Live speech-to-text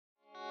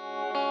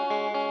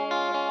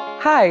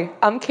Hi,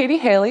 I'm Katie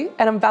Haley,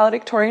 and I'm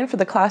valedictorian for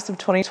the class of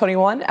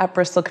 2021 at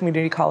Bristol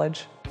Community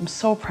College. I'm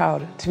so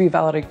proud to be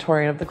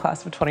valedictorian of the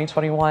class of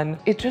 2021.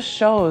 It just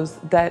shows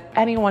that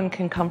anyone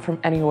can come from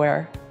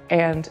anywhere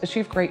and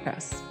achieve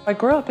greatness. I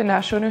grew up in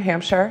Nashua, New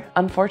Hampshire.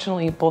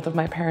 Unfortunately, both of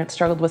my parents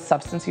struggled with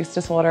substance use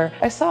disorder.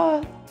 I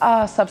saw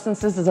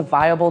substances as a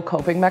viable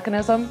coping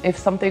mechanism. If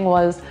something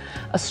was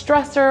a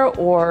stressor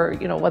or,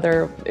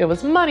 whether it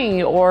was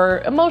money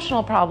or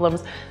emotional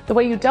problems, the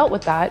way you dealt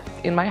with that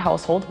in my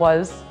household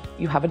was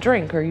you have a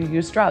drink or you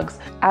use drugs.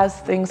 As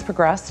things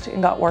progressed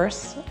and got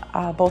worse,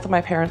 both of my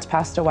parents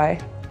passed away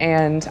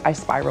and I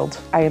spiraled.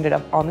 I ended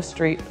up on the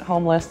street,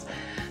 homeless,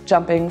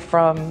 jumping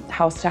from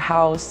house to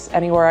house,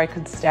 anywhere I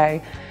could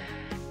stay.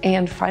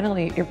 And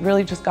finally, it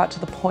really just got to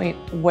the point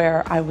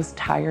where I was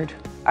tired.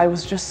 I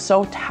was just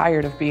so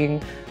tired of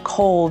being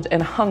cold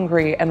and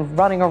hungry and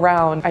running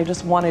around. I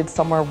just wanted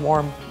somewhere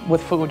warm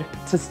with food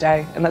to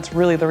stay. And that's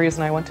really the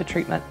reason I went to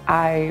treatment.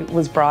 I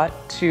was brought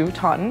to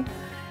Taunton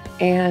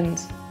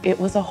and it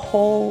was a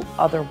whole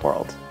other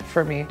world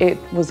for me. It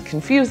was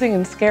confusing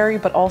and scary,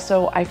 but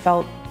also I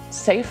felt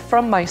safe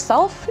from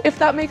myself, if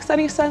that makes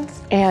any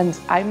sense. And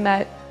I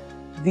met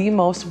the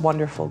most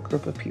wonderful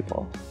group of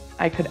people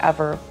I could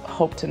ever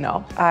hope to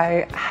know.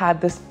 I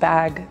had this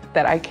bag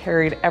that I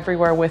carried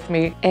everywhere with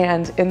me,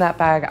 and in that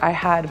bag I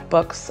had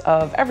books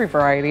of every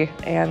variety,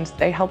 and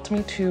they helped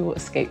me to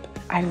escape.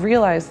 I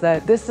realized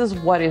that this is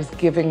what is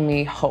giving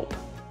me hope.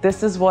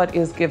 This is what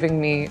is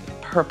giving me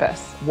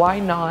purpose. Why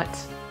not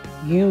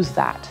use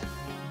that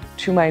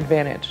to my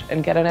advantage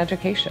and get an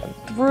education?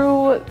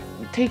 Through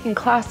taking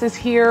classes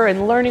here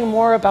and learning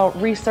more about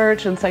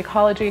research and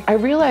psychology, I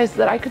realized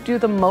that I could do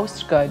the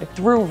most good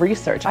through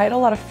research. I had a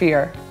lot of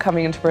fear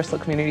coming into Bristol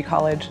Community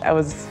College. I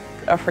was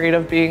afraid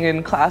of being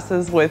in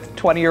classes with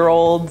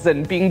 20-year-olds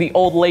and being the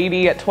old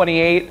lady at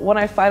 28. When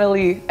I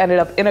finally ended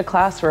up in a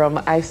classroom,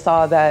 I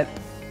saw that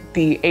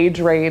the age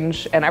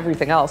range and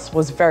everything else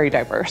was very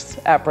diverse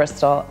at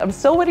Bristol. I'm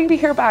still waiting to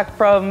hear back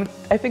from,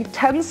 I think,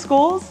 10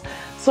 schools.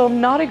 So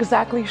I'm not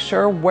exactly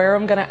sure where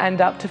I'm gonna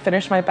end up to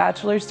finish my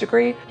bachelor's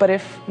degree, but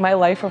if my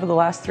life over the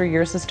last 3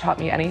 years has taught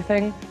me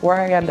anything, where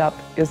I end up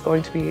is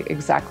going to be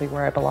exactly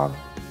where I belong.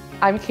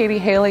 I'm Katie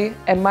Haley,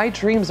 and my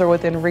dreams are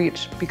within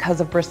reach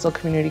because of Bristol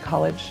Community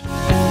College.